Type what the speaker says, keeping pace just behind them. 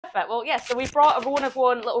perfect. Well, yeah, so we brought a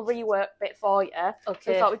one-of-one little rework bit for you.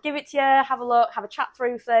 Okay. We thought we'd give it to you, have a look, have a chat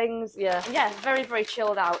through things. Yeah. And yeah, very, very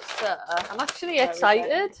chilled out. So I'm actually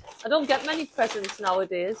excited. I don't get many presents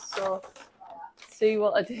nowadays, so see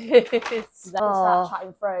what it is. Then start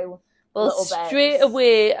chatting through. Well, straight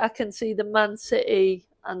away I can see the Man City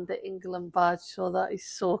and the England badge, so that is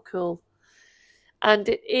so cool. And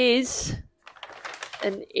it is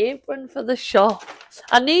an apron for the shop.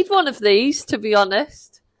 I need one of these, to be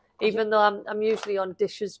honest, even though I'm usually on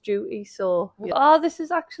dishes duty. So, oh, this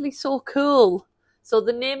is actually so cool. So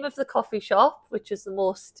the name of the coffee shop, which is the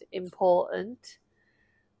most important.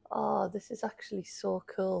 Oh, this is actually so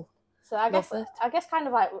cool. So I guess kind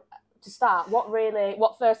of like to start,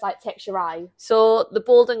 what first like takes your eye? So the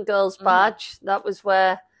Bolden Girls badge, that was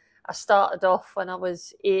where I started off when I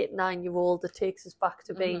was 8, 9-year-old. It takes us back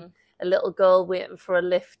to being a little girl waiting for a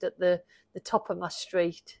lift at the top of my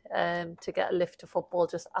street to get a lift to football.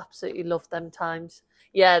 Just absolutely loved them times.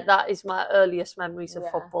 Yeah, that is my earliest memories of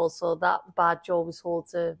football. So that badge always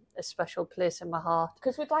holds a special place in my heart.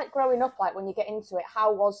 Because with like growing up, like when you get into it,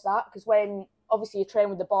 how was that? Because when obviously you train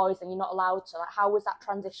with the boys and you're not allowed to, like, how was that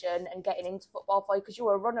transition and getting into football for you? Because you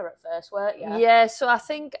were a runner at first, weren't you? Yeah, so I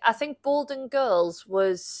think Bolden Girls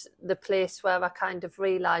was the place where I kind of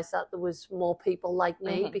realised that there was more people like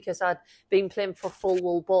me, because I'd been playing for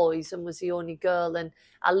Fulwell boys and was the only girl, and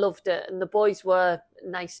I loved it. And the boys were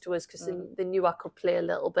nice to us because they knew I could play a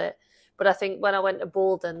little bit. But I think when I went to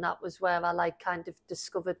Bolden, that was where I like kind of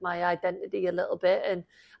discovered my identity a little bit, and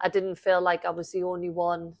I didn't feel like I was the only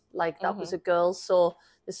one like that was a girl. So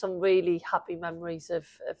there's some really happy memories of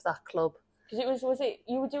that club. Because was it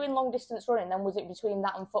you were doing long distance running, then was it between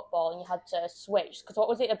that and football and you had to switch? Because what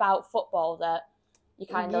was it about football that you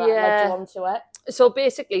kind of like, led you onto it? So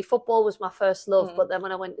basically, football was my first love, but then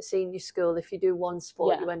when I went to senior school, if you do one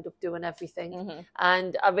sport, you end up doing everything.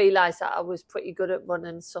 And I realised that I was pretty good at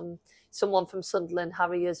running. Someone from Sunderland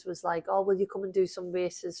Harriers was like, oh, will you come and do some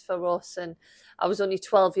races for us? And I was only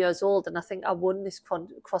 12 years old, and I think I won this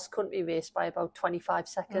cross-country race by about 25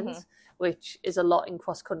 seconds, which is a lot in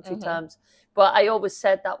cross-country terms. But I always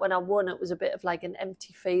said that when I won, it was a bit of like an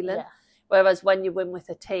empty feeling. Yeah. Whereas when you win with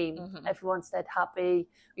a team, everyone's dead happy.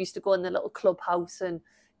 We used to go in the little clubhouse and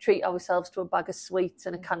treat ourselves to a bag of sweets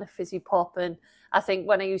and a can of fizzy pop. And I think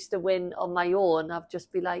when I used to win on my own, I'd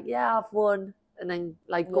just be like, yeah, I've won, and then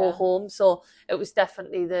like go home. So it was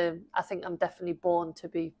definitely I think I'm definitely born to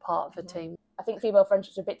be part of a team. I think female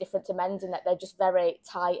friendships are a bit different to men's in that they're just very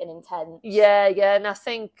tight and intense. Yeah, and I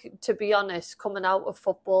think, to be honest, coming out of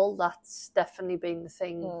football, that's definitely been the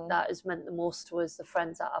thing that has meant the most to us, the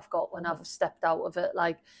friends that I've got when I've stepped out of it.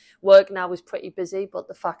 Like, work now is pretty busy, but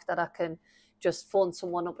the fact that I can just phone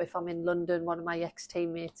someone up if I'm in London, one of my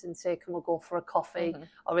ex-teammates, and say, can we go for a coffee?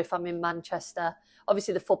 Or if I'm in Manchester.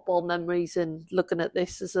 Obviously, the football memories, and looking at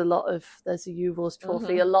this, there's a Euros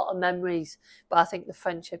trophy, a lot of memories. But I think the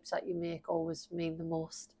friendships that you make always mean the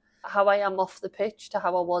most. How I am off the pitch to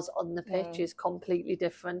how I was on the pitch is completely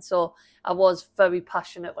different. So I was very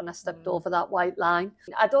passionate when I stepped over that white line.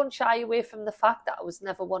 I don't shy away from the fact that I was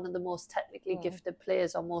never one of the most technically gifted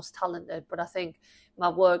players or most talented, but I think my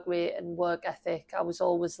work rate and work ethic, I was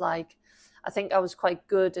always like, I think I was quite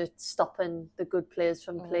good at stopping the good players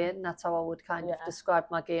from playing. That's how I would kind of describe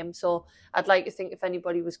my game. So I'd like to think if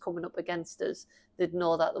anybody was coming up against us, they'd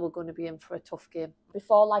know that they were going to be in for a tough game.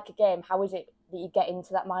 Before like a game, how is it that you get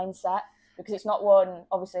into that mindset? Because it's not one,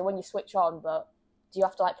 obviously, when you switch on, but do you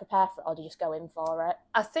have to like prepare for it, or do you just go in for it?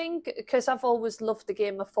 I think because I've always loved the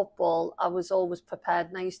game of football, I was always prepared,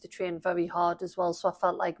 and I used to train very hard as well. So I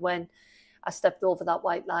felt like when I stepped over that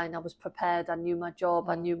white line, I was prepared. I knew my job,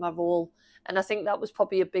 I knew my role. And I think that was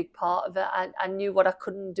probably a big part of it. I knew what I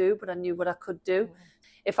couldn't do, but I knew what I could do.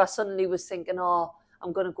 If I suddenly was thinking, oh,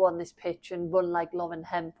 I'm going to go on this pitch and run like Lauren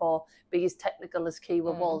Hemp or be as technical as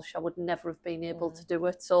Kira Walsh, I would never have been able to do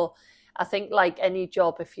it. So I think like any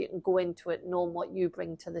job, if you can go into it knowing what you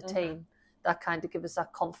bring to the team, that kind of gives us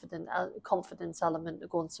that confidence element to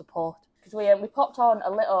go and support. Because we popped on a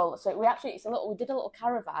little, so we did a little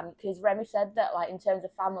caravan, because Remy said that like in terms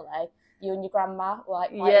of family, you and your grandma were like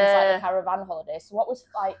quite into like a caravan holiday. So what was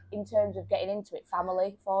like in terms of getting into it,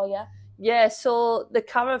 family for you? Yeah, so the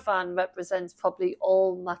caravan represents probably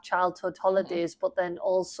all my childhood holidays, but then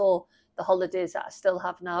also the holidays that I still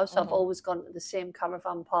have now. So I've always gone to the same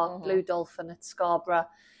caravan park, Blue Dolphin at Scarborough.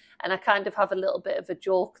 And I kind of have a little bit of a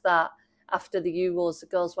joke that after the Euros, the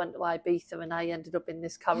girls went to Ibiza and I ended up in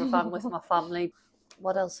this caravan with my family.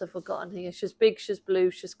 What else have we got on here? She's big, she's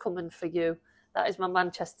blue, she's coming for you. That is my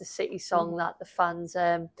Manchester City song that the fans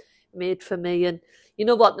made for me. And you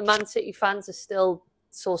know what? The Man City fans are still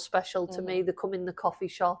so special to me. They come in the coffee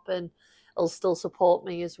shop and will still support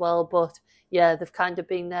me as well. But yeah, they've kind of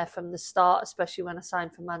been there from the start, especially when I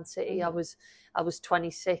signed for Man City. I was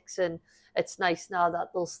 26, and it's nice now that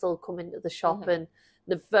they'll still come into the shop and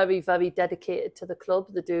they're very, very dedicated to the club.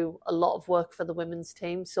 They do a lot of work for the women's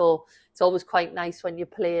team. So it's always quite nice when you're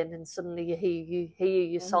playing and suddenly you hear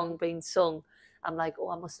your song being sung. I'm like, oh,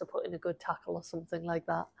 I must have put in a good tackle or something like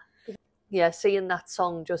that. Yeah, seeing that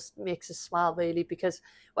song just makes us smile, really, because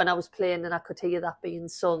when I was playing and I could hear that being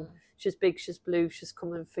sung, she's big, she's blue, she's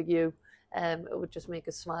coming for you, it would just make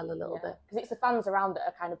us smile a little bit. Because it's the fans around that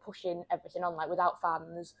are kind of pushing everything on. Like, without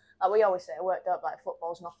fans, like we always say, it worked out, like,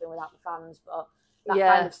 football's nothing without the fans, but that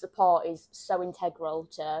kind of support is so integral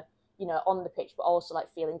to, you know, on the pitch, but also like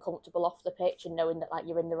feeling comfortable off the pitch and knowing that like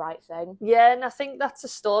you're in the right thing. Yeah, and I think that's a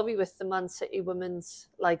story with the Man City Women's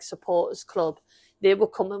like supporters club. They were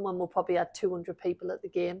coming when we probably had 200 people at the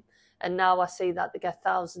game, and now I see that they get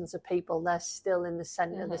thousands of people. They're still in the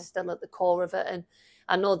centre, they're still at the core of it, and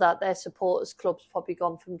I know that their supporters club's probably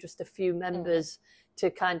gone from just a few members to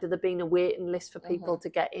kind of there being a waiting list for people to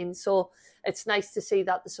get in. So it's nice to see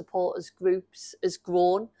that the supporters groups has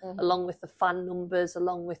grown along with the fan numbers,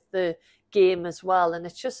 along with the game as well. And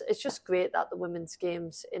it's just great that the women's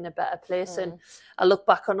game's in a better place. And I look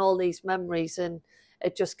back on all these memories and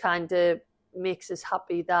it just kind of makes us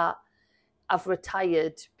happy that I've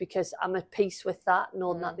retired because I'm at peace with that,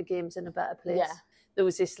 knowing that the game's in a better place. Yeah. There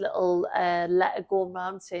was this little letter going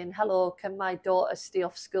around saying, hello, can my daughter stay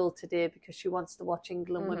off school today because she wants to watch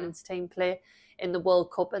England women's team play in the World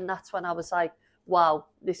Cup? And that's when I was like, wow,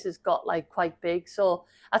 this has got like quite big. So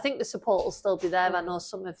I think the support will still be there. I know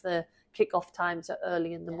some of the kick-off times are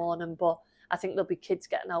early in the morning, but I think there'll be kids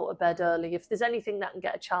getting out of bed early. If there's anything that can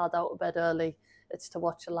get a child out of bed early, it's to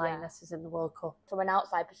watch the Lionesses in the World Cup. From an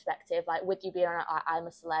outside perspective, like with you being on I'm a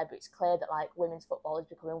Celeb, it's clear that like women's football is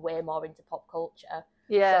becoming way more into pop culture.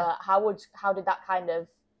 Yeah. So how did that kind of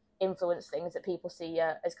influence things that people see you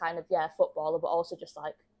as kind of footballer, but also just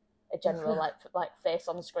like a general like face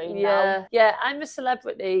on screen now? Yeah, I'm a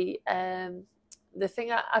Celebrity. The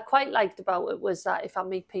thing I quite liked about it was that if I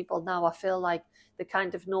meet people now, I feel like they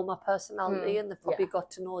kind of know my personality and they've probably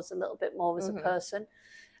got to know us a little bit more as a person.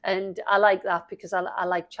 And I like that because I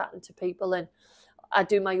like chatting to people, and I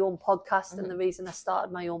do my own podcast. And the reason I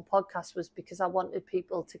started my own podcast was because I wanted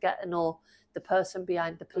people to get to know the person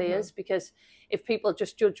behind the players. Because if people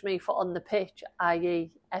just judge me for on the pitch,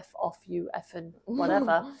 i.e. F off you, effing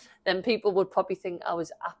whatever, then people would probably think I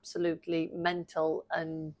was absolutely mental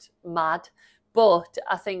and mad. But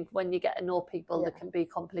I think when you get to know people, they can be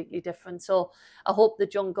completely different. So I hope the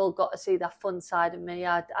Jungle got to see that fun side of me.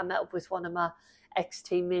 I met up with one of my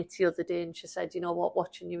ex-teammates the other day and she said, you know what,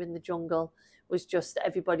 watching you in the Jungle was just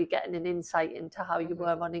everybody getting an insight into how you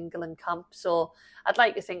were on England camp. So I'd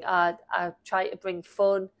like to think I try to bring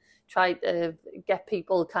fun, try to get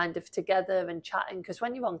people kind of together and chatting, because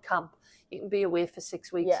when you're on camp, you can be away for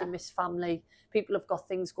 6 weeks, you miss family, people have got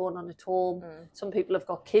things going on at home, some people have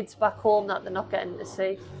got kids back home that they're not getting to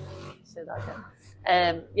see. Say that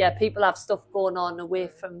again. People have stuff going on away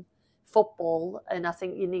from football, and I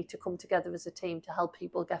think you need to come together as a team to help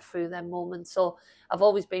people get through their moments. So I've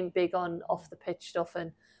always been big on off the pitch stuff,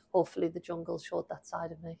 and hopefully the Jungle showed that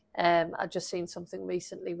side of me. I've just seen something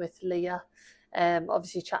recently with Leah,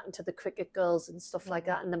 obviously chatting to the cricket girls and stuff like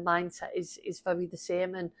that, and the mindset is very the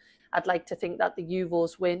same. And I'd like to think that the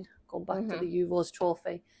Euros win, going back to the Euros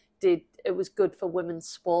trophy, it was good for women's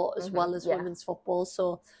sport as well as women's football.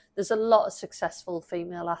 So there's a lot of successful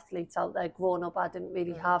female athletes out there. Growing up, I didn't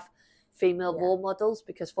really have female role models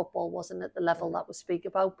because football wasn't at the level that we speak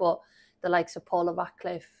about, but the likes of Paula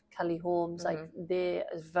Radcliffe, Kelly Holmes, like they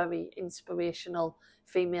are very inspirational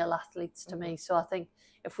female athletes to me. So I think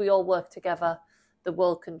if we all work together, the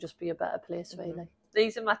world can just be a better place, really.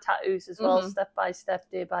 These are my tattoos as well, step by step,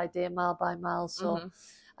 day by day, mile by mile. So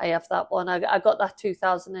I have that one. I got that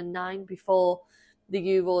 2009 before the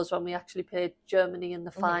Euros when we actually played Germany in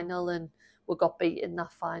the final and we got beat in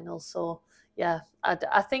that final. So yeah,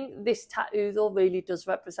 I think this tattoo though really does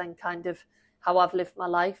represent kind of how I've lived my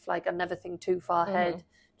life. Like I never think too far ahead,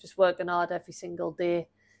 just working hard every single day,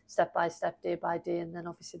 step by step, day by day, and then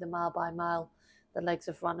obviously the mile by mile. The legs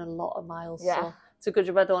have run a lot of miles, so it's a good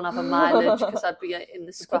job I don't have a mileage because I'd be in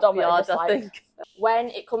the scrapyard, I think. When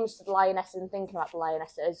it comes to the Lionesses and thinking about the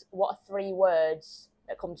Lionesses, what are 3 words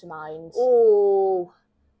that come to mind? Oh,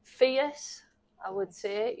 fierce, I would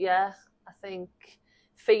say, yeah. I think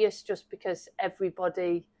fierce just because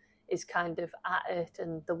everybody is kind of at it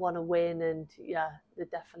and they want to win, and yeah, they're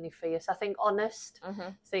definitely fierce. I think honest.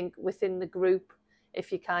 I think within the group,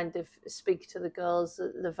 if you kind of speak to the girls,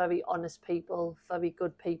 they're very honest people, very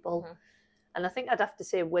good people. And I think I'd have to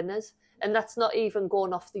say winners. And that's not even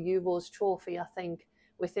going off the Euros trophy. I think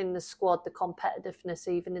within the squad, the competitiveness,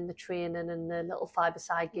 even in the training and the little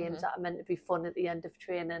five-a-side games that are meant to be fun at the end of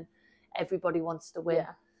training, everybody wants to win.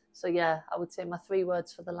 Yeah. So yeah, I would say my 3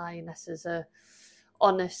 words for the Lionesses are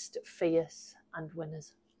honest, fierce, and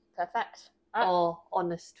winners. Perfect. Or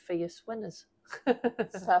honest, fierce winners.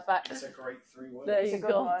 Perfect. It's a great 3 words. There you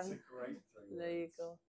go. It's a great 3 words. There you go.